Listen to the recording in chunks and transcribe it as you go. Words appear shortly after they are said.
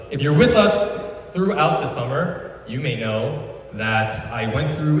if you're with us throughout the summer, you may know that I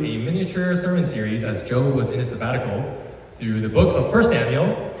went through a miniature sermon series as Joe was in a sabbatical through the book of 1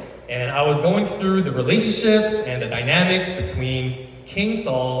 Samuel, and I was going through the relationships and the dynamics between King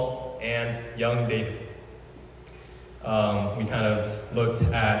Saul and young David. We kind of looked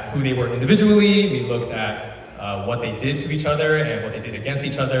at who they were individually, we looked at what they did to each other and what they did against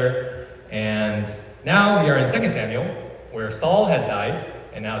each other, and now we are in 2 Samuel, where Saul has died,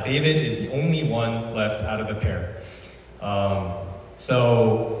 and now David is the only one left out of the pair.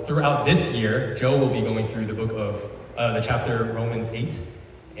 So throughout this year, Joe will be going through the book of the chapter Romans 8,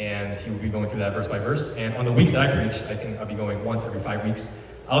 and he will be going through that verse by verse. And on the weeks that I preach, I think I'll be going once every 5 weeks.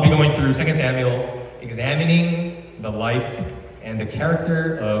 I'll be going through 2 Samuel, examining the life and the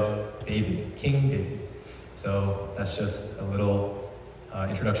character of David, King David. So that's just a little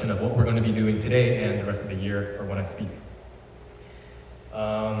introduction of what we're going to be doing today and the rest of the year for when I speak.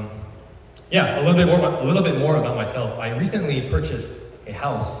 A little bit more about myself. I recently purchased a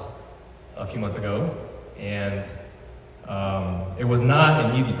house a few months ago, and it was not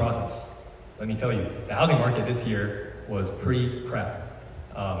an easy process. Let me tell you, the housing market this year was pretty crap.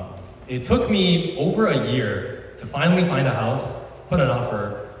 It took me over a year to finally find a house, put an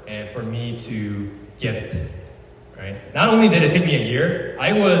offer, and for me to get it. Right? Not only did it take me a year,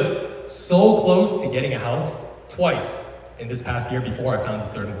 I was so close to getting a house twice in this past year before I found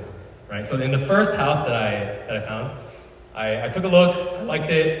this third one. Right? So in the first house that I found, I took a look, I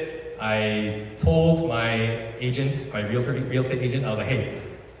liked it, I told my agent, my real estate agent, I was like, hey,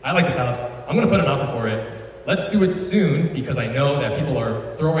 I like this house, I'm gonna put an offer for it. Let's do it soon because I know that people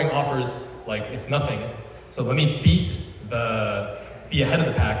are throwing offers like it's nothing. So let me be ahead of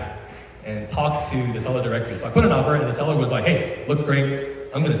the pack and talk to the seller directly. So I put an offer and the seller was like, hey, looks great,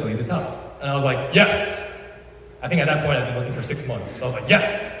 I'm gonna sell you this house. And I was like, yes! I think at that point I'd been looking for 6 months. So I was like,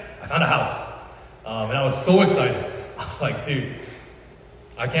 yes, I found a house. And I was so excited. I was like, dude,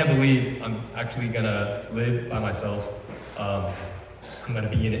 I can't believe I'm actually gonna live by myself. I'm gonna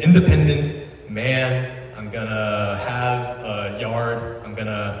be an independent man. I'm gonna have a yard. I'm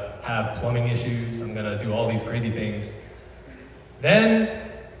gonna have plumbing issues. I'm gonna do all these crazy things. Then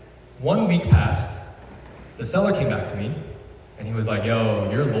 1 week passed. The seller came back to me and he was like,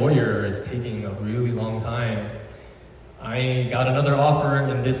 yo, your lawyer is taking a really long time. I got another offer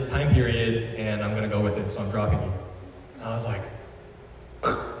in this time period and I'm gonna go with it, so I'm dropping you. And I was like,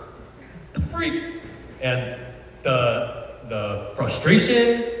 the freak! And the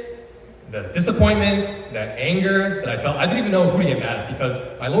frustration, the disappointment, that anger that I felt, I didn't even know who to get mad at because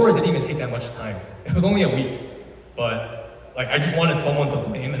my lawyer didn't even take that much time. It was only a week. But I just wanted someone to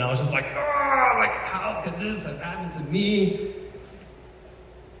blame, and I was just like, how could this have happened to me?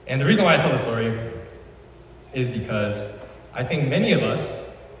 And the reason why I tell this story is because I think many of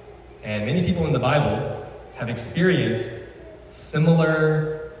us and many people in the Bible have experienced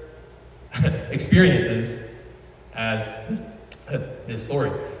similar experiences as this story,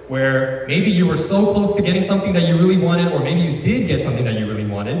 where maybe you were so close to getting something that you really wanted, or maybe you did get something that you really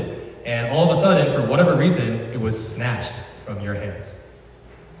wanted, and all of a sudden, for whatever reason, it was snatched from your hands.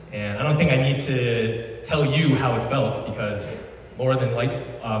 And I don't think I need to tell you how it felt, because more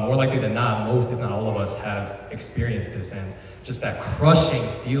likely than not, most, if not all of us, have experienced this, and just that crushing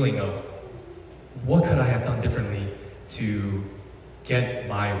feeling of, what could I have done differently to get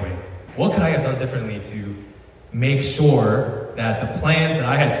my way? What could I have done differently to make sure that the plans that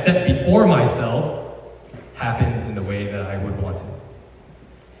I had set before myself happened in the way that I would want it?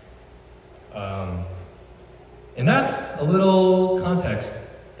 And that's a little context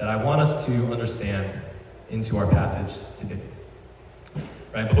that I want us to understand into our passage today.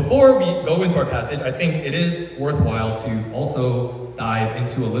 Right, but before we go into our passage, I think it is worthwhile to also dive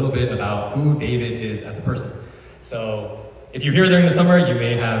into a little bit about who David is as a person. So if you're here during the summer, you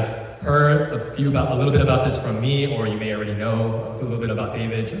may have heard a little bit about this from me, or you may already know a little bit about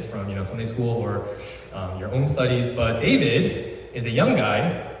David just from Sunday school or your own studies. But David is a young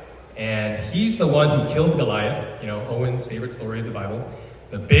guy, and he's the one who killed Goliath, Owen's favorite story of the Bible.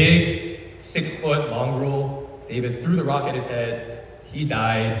 The big 6-foot mongrel, David threw the rock at his head, he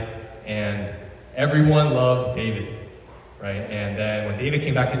died, and everyone loved David, right? And then when David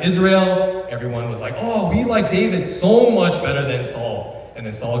came back to Israel, everyone was like, oh, we like David so much better than Saul. And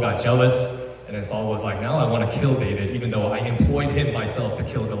then Saul got jealous, and then Saul was like, now I want to kill David, even though I employed him myself to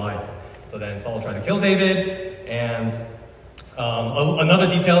kill Goliath. So then Saul tried to kill David, and another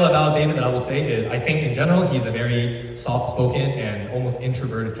detail about David that I will say is, I think in general, he's a very soft-spoken and almost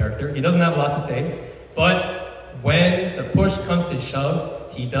introverted character. He doesn't have a lot to say, but when the push comes to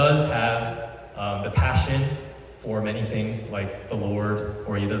shove, he does have the passion for many things like the Lord,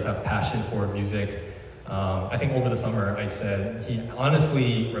 or he does have passion for music. I think over the summer I said he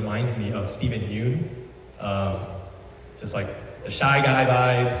honestly reminds me of Stephen Yoon, just like the shy guy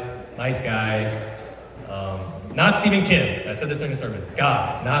vibes, nice guy. Not Stephen Kim. I said this during the sermon.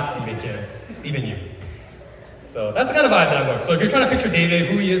 God, not Stephen Kim. Stephen Yoon. So that's the kind of vibe that I'm going for. So if you're trying to picture David,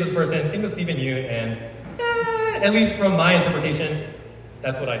 who he is as a person, think of Stephen Yoon, and at least from my interpretation,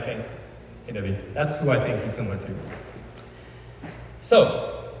 that's what I think. That's who I think he's similar to.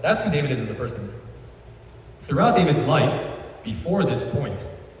 So that's who David is as a person. Throughout David's life, before this point,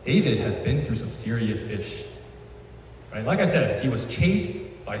 David has been through some serious ish. Right? Like I said, he was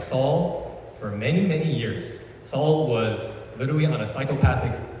chased by Saul for many, many years. Saul was literally on a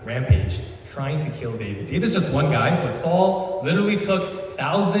psychopathic rampage trying to kill David. David's just one guy, but Saul literally took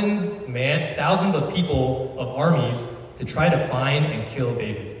thousands of people, of armies, to try to find and kill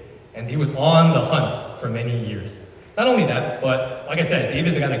David. And he was on the hunt for many years. Not only that, but like I said,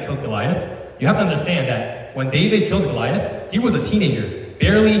 David's the guy that killed Goliath. You have to understand that when David killed Goliath, he was a teenager,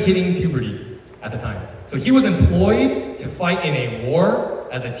 barely hitting puberty at the time. So he was employed to fight in a war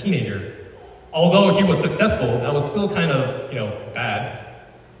as a teenager. Although he was successful, that was still kind of, bad.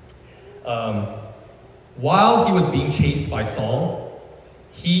 While he was being chased by Saul,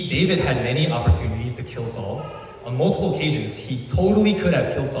 David had many opportunities to kill Saul. On multiple occasions, he totally could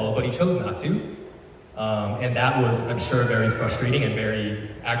have killed Saul, but he chose not to. And that was, I'm sure, very frustrating and very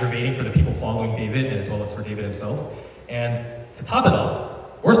aggravating for the people following David, as well as for David himself. And to top it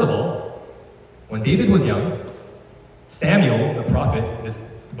off, worst of all, when David was young, Samuel, the prophet, the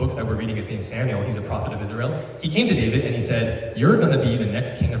books that we're reading is named Samuel, he's a prophet of Israel. He came to David and he said, "You're going to be the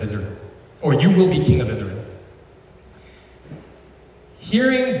next king of Israel, or you will be king of Israel."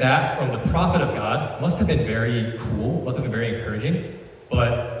 Hearing that from the prophet of God must have been very cool, must have been very encouraging.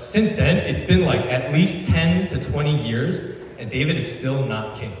 But since then, it's been like at least 10 to 20 years, and David is still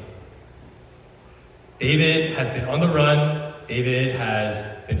not king. David has been on the run. David has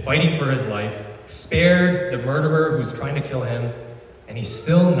been fighting for his life, spared the murderer who's trying to kill him, and he's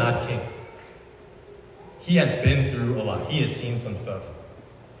still not king. He has been through a lot. He has seen some stuff.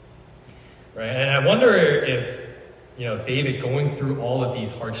 Right? And I wonder if, David going through all of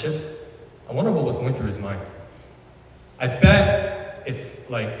these hardships, I wonder what was going through his mind. I bet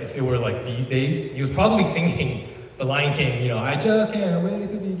if it were like these days, he was probably singing The Lion King, I just can't wait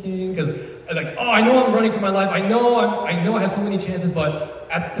to be king, because I know I'm running for my life, I know I have so many chances, but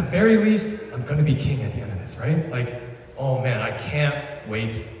at the very least, I'm gonna be king at the end of this, right? Oh man, I can't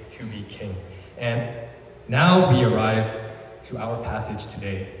wait to be king. And now we arrive to our passage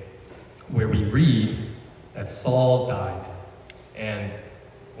today, where we read that Saul died. And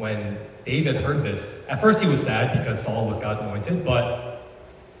when David heard this, at first he was sad because Saul was God's anointed, but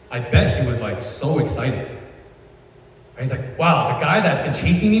I bet he was so excited. He's like, wow, the guy that's been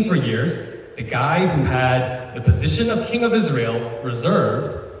chasing me for years, the guy who had the position of king of Israel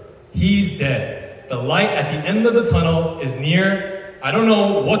reserved, he's dead. The light at the end of the tunnel is near. I don't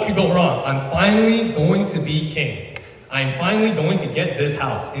know what could go wrong. I'm finally going to be king. I'm finally going to get this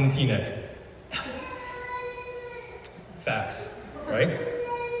house in Teaneck. Facts, right?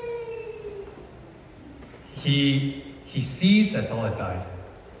 He sees that Saul has died.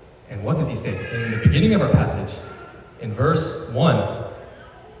 And what does he say? In the beginning of our passage, in verse 1,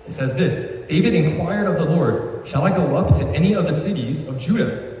 it says this: David inquired of the Lord, "Shall I go up to any of the cities of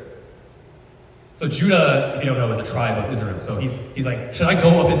Judah?" So Judah, if you don't know, is a tribe of Israel. So he's like, should I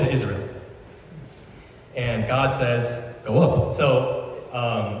go up into Israel? And God says, go up.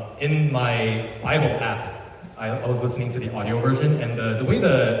 So in my Bible app, I was listening to the audio version, and the way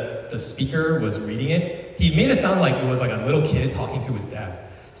the speaker was reading it, he made it sound like it was like a little kid talking to his dad.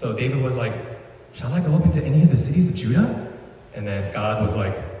 So David was like, "Shall I go up into any of the cities of Judah?" And then God was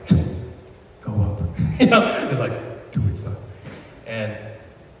like, "Go up." It was like, "Do it, son." And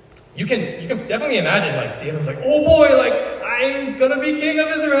you can definitely imagine, David was like, "Oh boy, I'm gonna be king of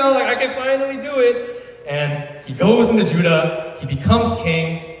Israel. I can finally do it." And he goes into Judah, he becomes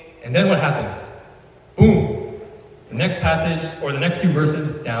king, and then what happens? Boom. The next passage, or the next few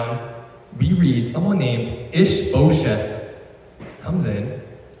verses down, we read someone named Ishbosheth comes in,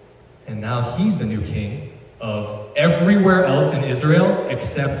 and now he's the new king of everywhere else in Israel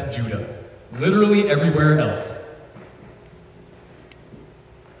except Judah. Literally everywhere else.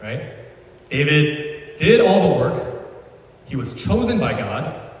 Right? David did all the work. He was chosen by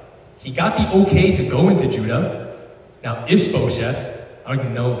God. He got the okay to go into Judah. Now Ishbosheth, I don't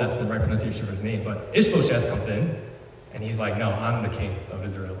even know if that's the right pronunciation of his name, but Ishbosheth comes in, and he's like, "No, I'm the king of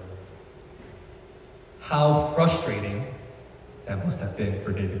Israel." How frustrating that must have been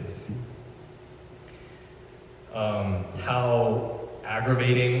for David to see. how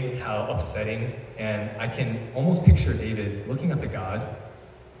aggravating, how upsetting, and I can almost picture David looking up to God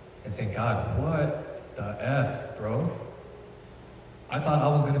and saying, God, what the F, bro? I thought I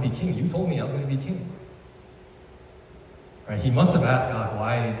was going to be king. You told me I was going to be king. Right? He must have asked God,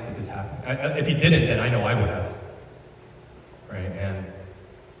 why did this happen? If he didn't, then I know I would have. Right?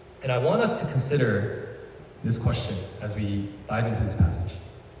 And I want us to consider this question as we dive into this passage.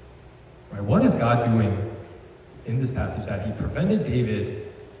 Right? What is God doing in this passage that he prevented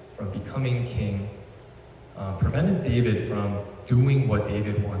David from becoming king, prevented David from doing what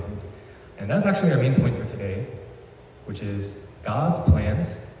David wanted? And that's actually our main point for today, which is God's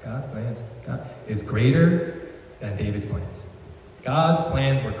plans is greater than David's plans. God's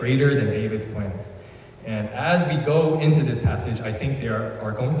plans were greater than David's plans. And as we go into this passage, I think there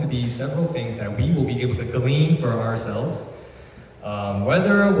are going to be several things that we will be able to glean for ourselves.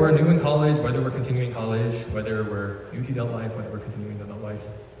 Whether we're new in college, whether we're continuing college, whether we're new to adult life, whether we're continuing adult life,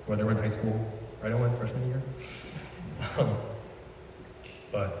 whether we're in high school, right on freshman year.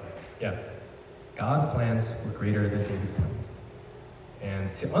 But yeah, God's plans were greater than David's plans.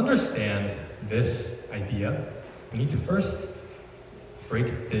 And to understand this idea, we need to first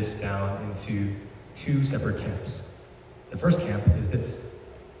break this down into two separate camps. The first camp is this.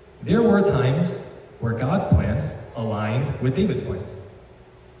 There were times where God's plans aligned with David's plans.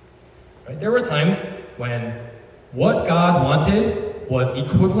 Right? There were times when what God wanted was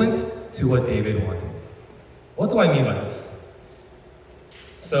equivalent to what David wanted. What do I mean by this?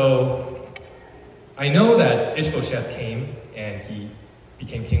 So, I know that Ishbosheth came and he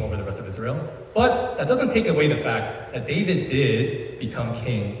became king over the rest of Israel, but that doesn't take away the fact that David did become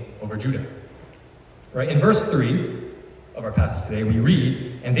king over Judah. Right? In verse 3 of our passage today, we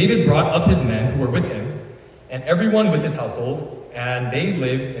read, "And David brought up his men who were with him, and everyone with his household, and they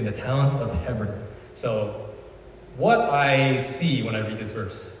lived in the towns of Hebron." So, what I see when I read this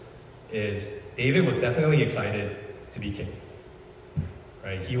verse is David was definitely excited to be king.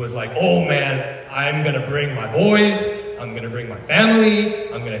 Right? He was like, oh man, I'm going to bring my boys, I'm going to bring my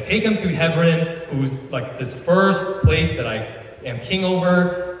family, I'm going to take them to Hebron, who's like this first place that I am king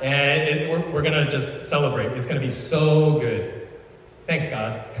over, and we're going to just celebrate. It's going to be so good. Thanks,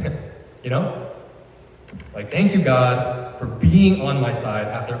 God. You know? Like, thank you, God, for being on my side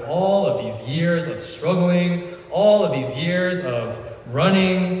after all of these years of struggling, all of these years of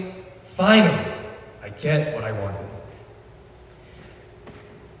running. Finally, I get what I wanted.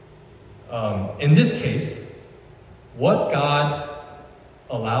 In this case, what God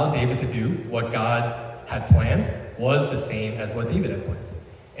allowed David to do, what God had planned, was the same as what David had planned.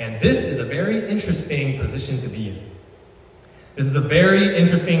 And this is a very interesting position to be in. This is a very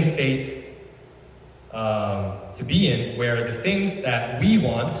interesting state to be in, where the things that we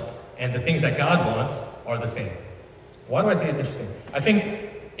want and the things that God wants are the same. Why do I say it's interesting? I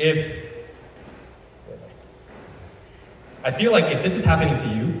feel like if this is happening to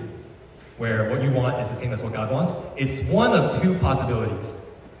you, where what you want is the same as what God wants, it's one of two possibilities.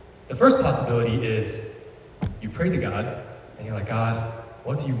 The first possibility is you pray to God, and you're like, God,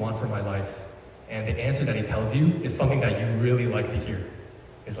 what do you want for my life? And the answer that he tells you is something that you really like to hear.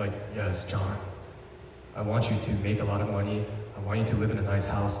 It's like, yes, John, I want you to make a lot of money. I want you to live in a nice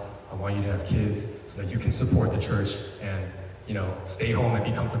house. I want you to have kids so that you can support the church and, stay home and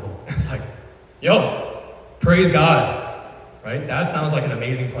be comfortable. It's like, yo, praise God, right? That sounds like an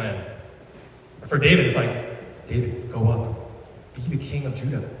amazing plan. For David, it's like, David, go up. Be the king of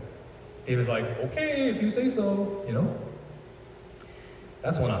Judah. David's like, okay, if you say so,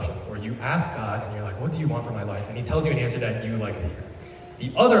 That's one option, where you ask God and you're like, what do you want for my life? And he tells you an answer that you like to hear.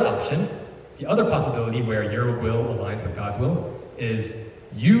 The other option, the other possibility where your will aligns with God's will, is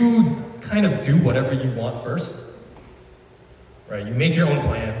you kind of do whatever you want first. Right? You make your own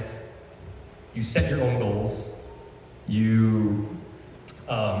plans. You set your own goals. You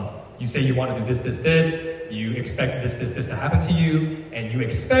say you want to do this. You expect this to happen to you. And you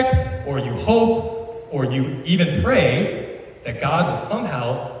expect, or you hope, or you even pray that God will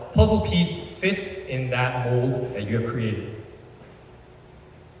somehow puzzle piece fit in that mold that you have created.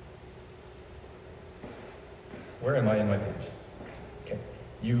 Where am I in my page? Okay.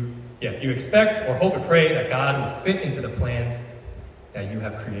 You expect or hope or pray that God will fit into the plans that you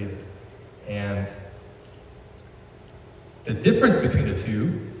have created. And the difference between the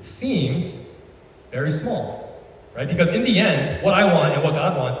two seems very small, right? Because in the end, what I want and what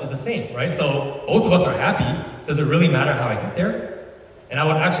God wants is the same, right? So both of us are happy. Does it really matter how I get there? And I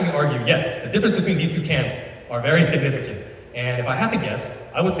would actually argue, yes, the difference between these two camps are very significant. And if I had to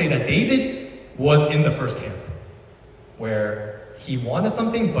guess, I would say that David was in the first camp, where he wanted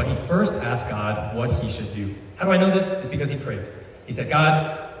something, but he first asked God what he should do. How do I know this? It's because he prayed. He said,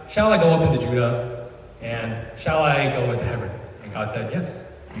 God, shall I go up into Judah? And shall I go into Hebron? And God said,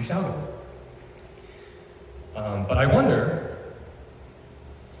 yes, you shall go. But I wonder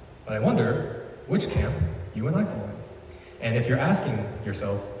which camp you and I fall in. And if you're asking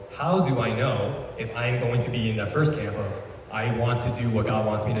yourself, how do I know if I'm going to be in the first camp of I want to do what God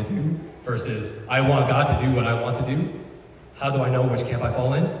wants me to do versus I want God to do what I want to do? How do I know which camp I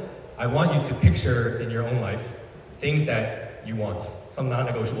fall in? I want you to picture in your own life things that you want, some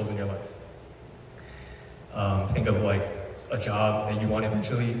non-negotiables in your life. Think of like a job that you want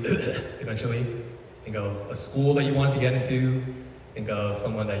eventually. Think of a school that you wanted to get into. Think of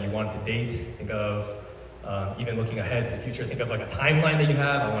someone that you wanted to date. Think of even looking ahead to the future. Think of like a timeline that you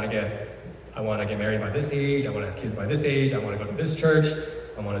have. I want to get married by this age. I want to have kids by this age. I want to go to this church.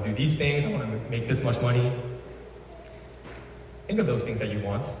 I want to do these things. I want to make this much money. Think of those things that you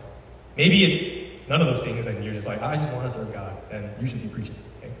want. Maybe it's none of those things and you're just like, I just want to serve God. Then you should be preaching.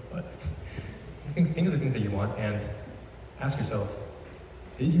 Okay? But think of the things that you want and ask yourself,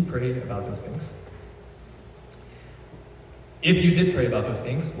 did you pray about those things? If you did pray about those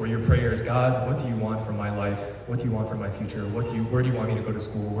things, were your prayers, God, what do you want for my life? What do you want for my future? Where do you want me to go to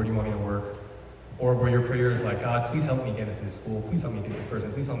school? Where do you want me to work? Or were your prayers like, God, please help me get into this school. Please help me date this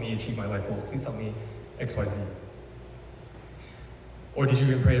person. Please help me achieve my life goals. Please help me X, Y, Z. Or did you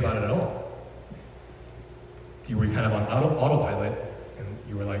even pray about it at all? Were you kind of on autopilot and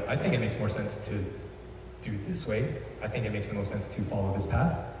you were like, I think it makes more sense to do it this way. I think it makes the most sense to follow this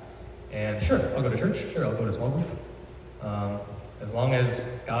path. And sure, I'll go to church. Sure, I'll go to small group. As long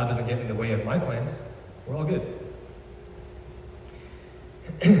as God doesn't get in the way of my plans, we're all good.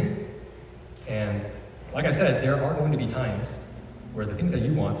 And like I said, there are going to be times where the things that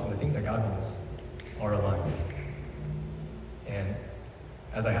you want and the things that God wants are aligned. And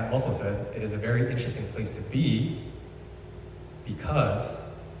as I have also said, it is a very interesting place to be because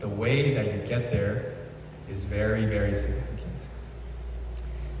the way that you get there is very, very significant.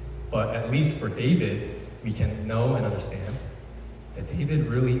 But at least for David, we can know and understand that David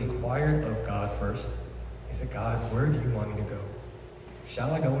really inquired of God first. He said, God, where do you want me to go?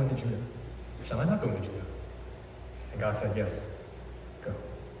 Shall I go into Judah? Shall I not go into Judah? And God said, yes, go.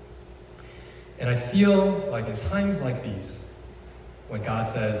 And I feel like in times like these, when God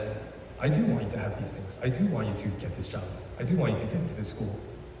says, I do want you to have these things. I do want you to get this job. I do want you to get into this school.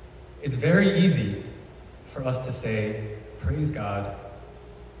 It's very easy for us to say, praise God,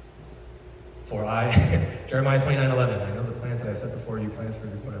 for Jeremiah 29:11, I know the plans that I've set before you, plans for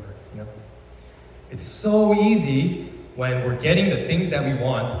whatever, you know. It's so easy when we're getting the things that we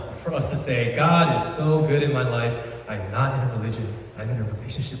want for us to say, God is so good in my life. I'm not in a religion. I'm in a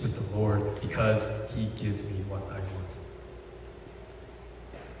relationship with the Lord because he gives me what I want.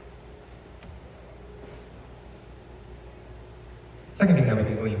 Second thing that we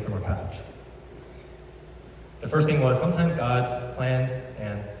can glean from our passage. The first thing was sometimes God's plans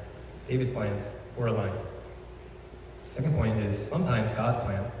and David's plans were aligned. The second point is sometimes God's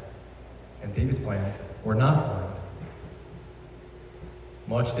plan and David's plan were not aligned.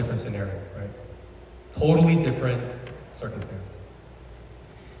 Much different scenario, right? Totally different circumstance.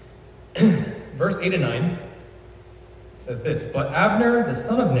 Verse 8 and 9 says this, But Abner, the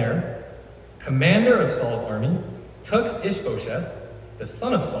son of Ner, commander of Saul's army, took Ishbosheth, the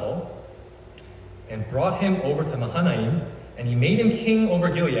son of Saul, and brought him over to Mahanaim, and he made him king over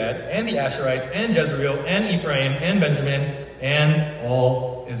Gilead, and the Asherites, and Jezreel, and Ephraim, and Benjamin, and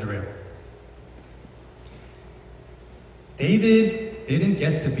all Israel. David didn't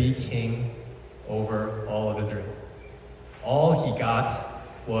get to be king over all of Israel. All he got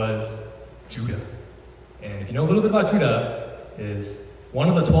was Judah. And if you know a little bit about Judah, is one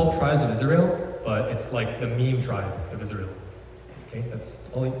of the 12 tribes of Israel, but it's like the meme tribe of Israel. Okay, that's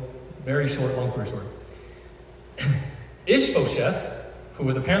only very short, long story short. Ishbosheth, who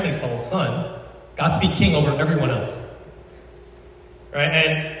was apparently Saul's son, got to be king over everyone else. Right?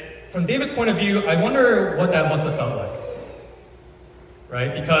 And from David's point of view, I wonder what that must have felt like.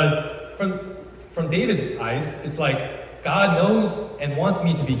 Right? Because from David's eyes, it's like God knows and wants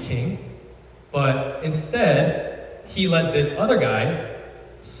me to be king, but instead, he let this other guy,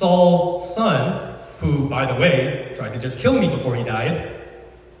 Saul's son, who, by the way, tried to just kill me before he died,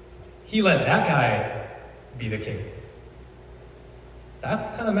 he let that guy be the king.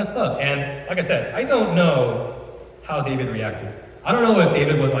 That's kind of messed up. And like I said, I don't know how David reacted. I don't know if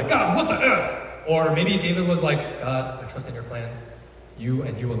David was like, God, what the F? Or maybe David was like, God, I trust in your plans. You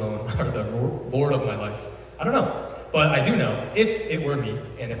and you alone are the Lord of my life. I don't know. But I do know, if it were me,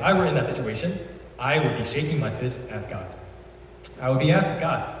 and if I were in that situation, I would be shaking my fist at God. I would be asking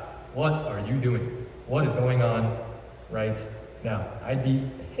God, what are you doing? What is going on right now? I'd be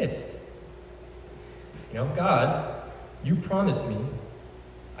pissed. God, you promised me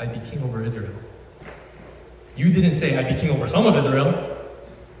I'd be king over Israel. You didn't say I'd be king over some of Israel.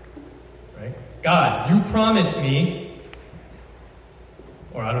 Right? God, you promised me,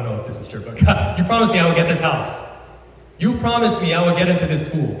 or I don't know if this is true, but God, you promised me I would get this house. You promised me I would get into this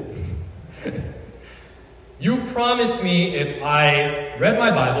school. You promised me if I read my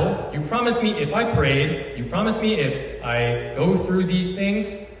Bible, you promised me if I prayed, you promised me if I go through these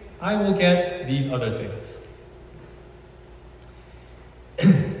things, I will get these other things.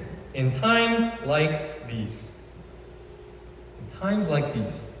 In times like these,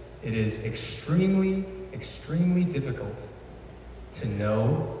 it is extremely, extremely difficult to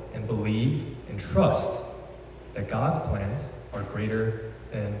know and believe and trust that God's plans are greater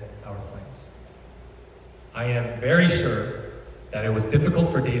than our plans. I am very sure that it was difficult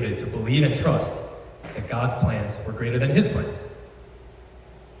for David to believe and trust that God's plans were greater than his plans.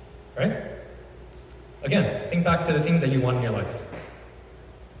 Right? Again, think back to the things that you want in your life.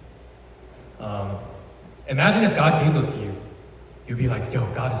 Imagine if God gave those to you. You'd be like, yo,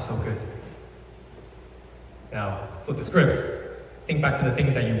 God is so good. Now, flip the script. Think back to the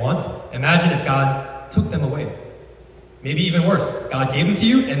things that you want. Imagine if God took them away. Maybe even worse, God gave them to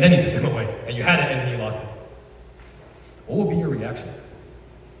you and then he took them away. And you had it and then you lost it. What would be your reaction?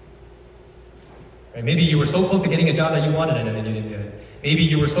 Right? Maybe you were so close to getting a job that you wanted and then you didn't get it. Maybe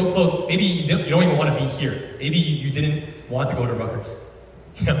you were so close, maybe you don't even want to be here. Maybe you didn't want to go to Rutgers.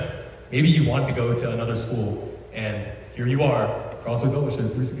 Maybe you wanted to go to another school and here you are, Crossway Fellowship,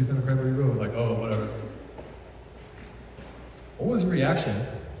 367 Cranberry Road, like, oh, whatever. What was your reaction?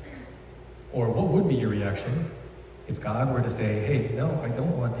 Or what would be your reaction if God were to say, hey, no, I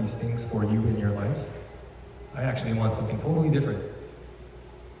don't want these things for you in your life. I actually want something totally different.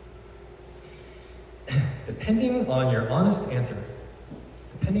 Depending on your honest answer,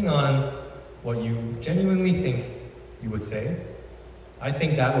 depending on what you genuinely think you would say, I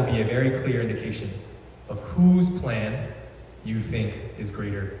think that would be a very clear indication of whose plan you think is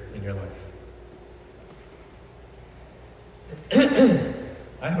greater in your life.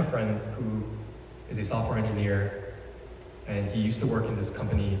 I have a friend who is a software engineer, and he used to work in this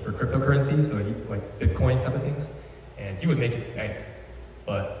company for cryptocurrency, so he, like Bitcoin type of things, and he was making bank.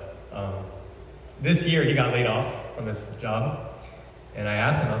 But this year he got laid off from this job, and I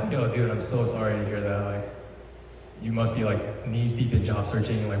asked him, I was like, yo, dude, I'm so sorry to hear that. Like, you must be like knees deep in job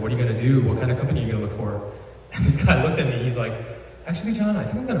searching. Like, what are you gonna do? What kind of company are you gonna look for? And this guy looked at me, he's like, actually, John, I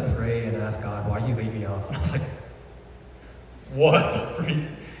think I'm gonna pray and ask God why he laid me off. And I was like, what the freak?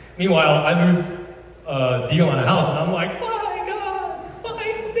 Meanwhile, I lose a deal on a house, and I'm like, why, God?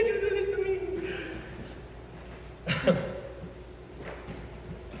 Why did you do this to me?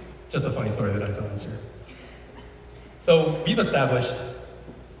 Just a funny story that I thought was true. So we've established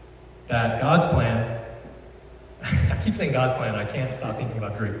that God's plan, I keep saying God's plan, I can't stop thinking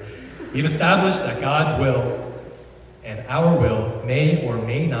about Drake. We've established that God's will and our will may or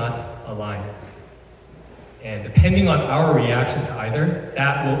may not align. And depending on our reaction to either,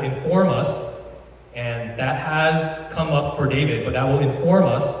 that will inform us, and that has come up for David, but that will inform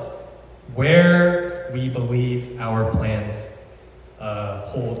us where we believe our plans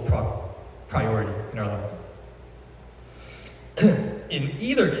hold priority in our lives. In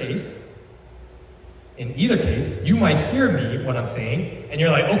either case, you might hear me when I'm saying, and you're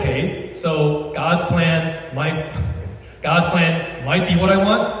like, okay, so God's plan might be what I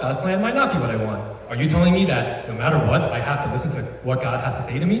want, God's plan might not be what I want. Are you telling me that no matter what, I have to listen to what God has to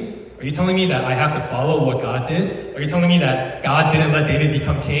say to me? Are you telling me that I have to follow what God did? Are you telling me that God didn't let David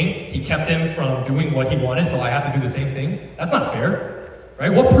become king? He kept him from doing what he wanted, so I have to do the same thing? That's not fair,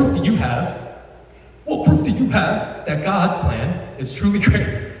 right? What proof do you have? What proof do you have that God's plan is truly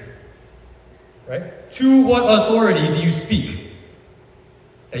great? Right? To what authority do you speak?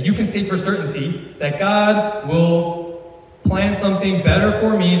 That you can say for certainty that God will plan something better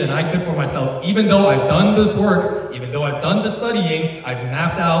for me than I could for myself, even though I've done this work, even though I've done the studying, I've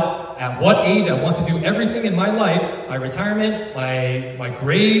mapped out at what age I want to do everything in my life, my retirement, my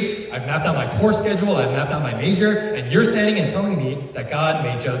grades, I've mapped out my course schedule, I've mapped out my major, and you're standing and telling me that God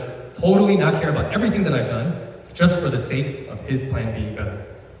may just totally not care about everything that I've done just for the sake of his plan being better.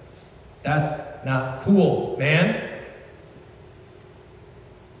 That's not cool, man.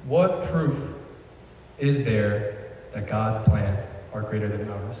 What proof is there that God's plans are greater than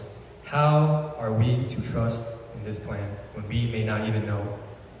ours? How are we to trust in this plan when we may not even know?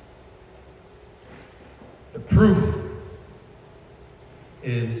 The proof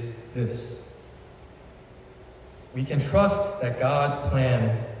is this. We can trust that God's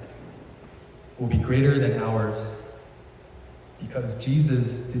plan will be greater than ours because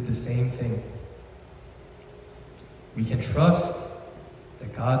Jesus did the same thing. We can trust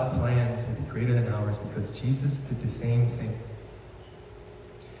that God's plans will be greater than ours because Jesus did the same thing.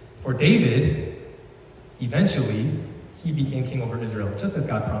 For David, eventually, he became king over Israel, just as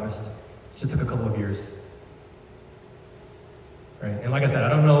God promised. It just took a couple of years. Right? And like I said, I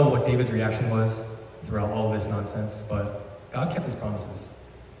don't know what David's reaction was throughout all this nonsense, but God kept his promises.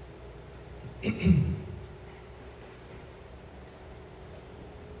 And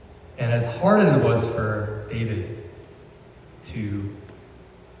as hard as it was for David to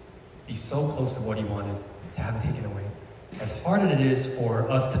be so close to what he wanted, to have it taken away, as hard as it is for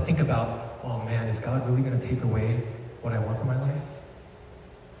us to think about, oh man, is God really going to take away what I want for my life?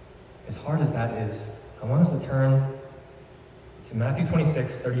 As hard as that is, I want us to turn to Matthew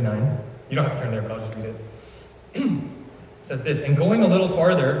 26:39. You don't have to turn there, but I'll just read it. It says this, "And going a little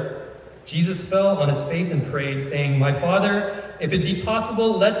farther, Jesus fell on his face and prayed, saying, 'My Father, if it be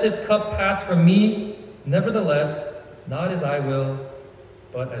possible, let this cup pass from me. Nevertheless, not as I will,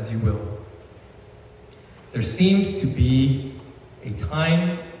 but as you will.'" There seems to be a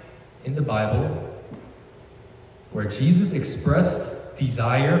time in the Bible where Jesus expressed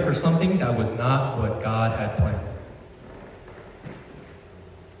desire for something that was not what God had planned.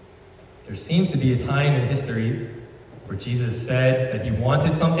 There seems to be a time in history where Jesus said that he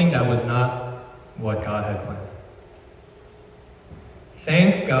wanted something that was not what God had planned.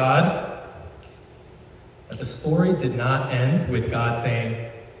 Thank God that the story did not end with God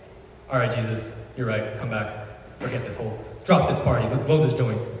saying, "All right, Jesus, you're right, come back. Forget this whole, drop this party, let's blow this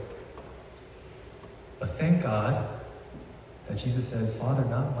joint." But thank God that Jesus says, "Father,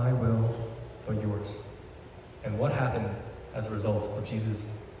 not my will, but yours." And what happened as a result of Jesus'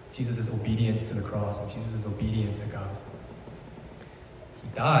 obedience to the cross and Jesus' obedience to God? He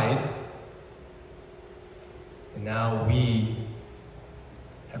died, and now we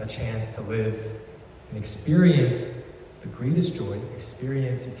have a chance to live and experience the greatest joy,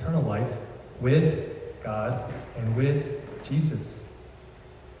 experience eternal life with God and with Jesus.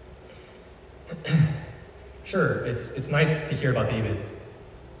 Sure, it's nice to hear about David,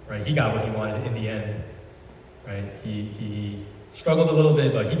 right? He got what he wanted in the end, right? He struggled a little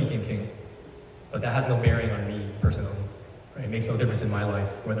bit, but he became king. But that has no bearing on me personally, right? It makes no difference in my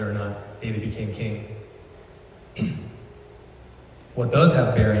life whether or not David became king. What does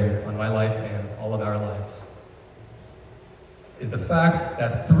have bearing on my life and all of our lives is the fact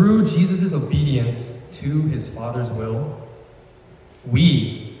that through Jesus' obedience to his Father's will,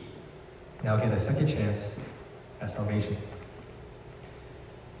 we now get a second chance at salvation.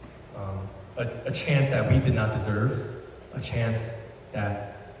 A chance that we did not deserve, a chance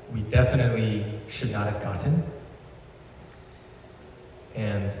that we definitely should not have gotten.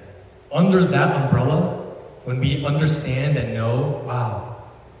 And under that umbrella, when we understand and know, wow,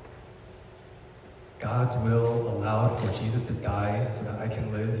 God's will allowed for Jesus to die so that I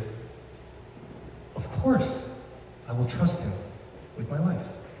can live, of course, I will trust him with my life.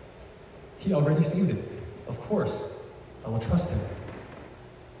 He already saved it. Of course, I will trust him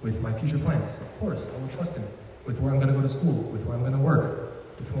with my future plans. Of course, I will trust him with where I'm going to go to school, with where I'm going to work,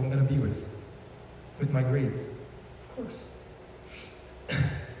 with who I'm going to be with my grades. Of course.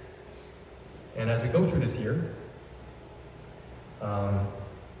 And as we go through this year,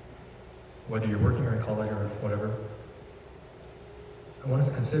 whether you're working or in college or whatever, I want us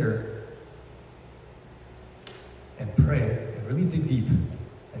to consider and pray and really dig deep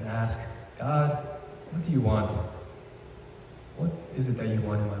and ask, God, what do you want? What is it that you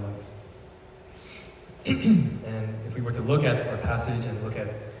want in my life? And if we were to look at our passage and look at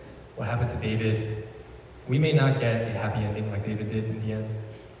what happened to David, we may not get a happy ending like David did in the end.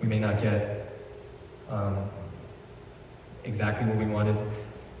 We may not get exactly what we wanted.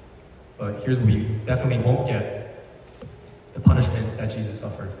 But here's what we definitely won't get: the punishment that Jesus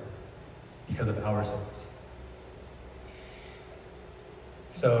suffered because of our sins.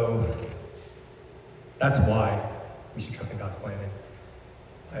 So that's why we should trust in God's plan.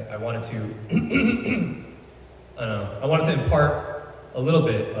 And I wanted to, I wanted to impart a little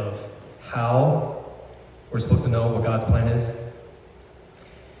bit of how we're supposed to know what God's plan is.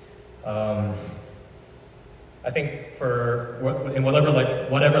 I think in whatever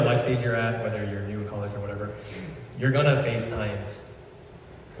life stage you're at, whether you're new in college or whatever, you're gonna face times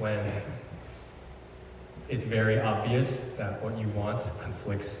when it's very obvious that what you want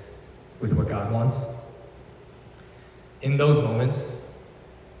conflicts with what God wants. In those moments,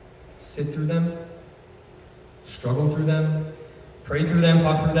 sit through them, struggle through them, pray through them,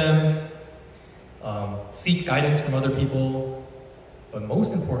 talk through them, seek guidance from other people, but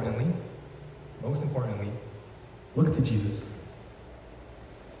most importantly, look to Jesus.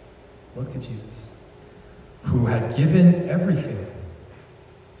 Look to Jesus, who had given everything,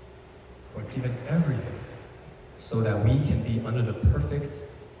 so that we can be under the perfect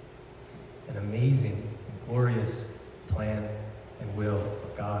and amazing and glorious plan and will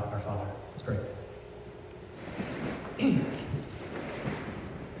of God our Father. Let's pray.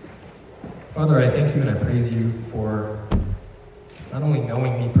 Father, I thank you and I praise you for not only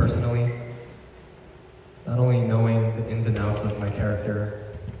knowing me personally, not only knowing the ins and outs of my character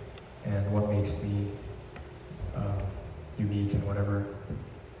and what makes me unique and whatever,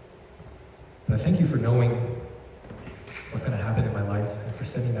 but I thank you for knowing what's going to happen in my life and for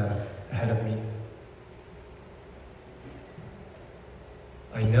setting that ahead of me.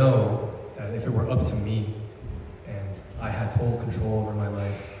 I know that if it were up to me and I had total control over my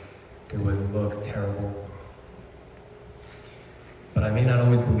life, it would look terrible. But I may not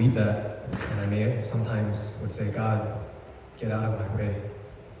always believe that, and I may sometimes would say, God, get out of my way.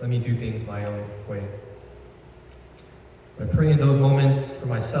 Let me do things my own way. But I pray in those moments for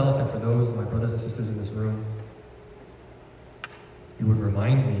myself and for those of my brothers and sisters in this room, you would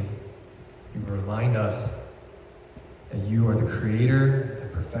remind me, you would remind us that you are the creator, the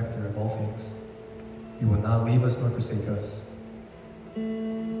perfecter of all things. You will not leave us nor forsake us.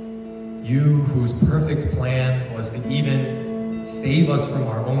 You, whose perfect plan was to even save us from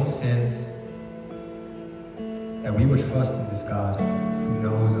our own sins, that we would trust in this God who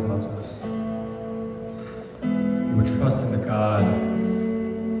knows and loves us. We would trust in the God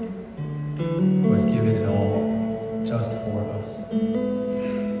who has given it all just for us.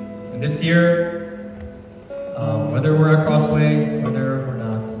 And this year,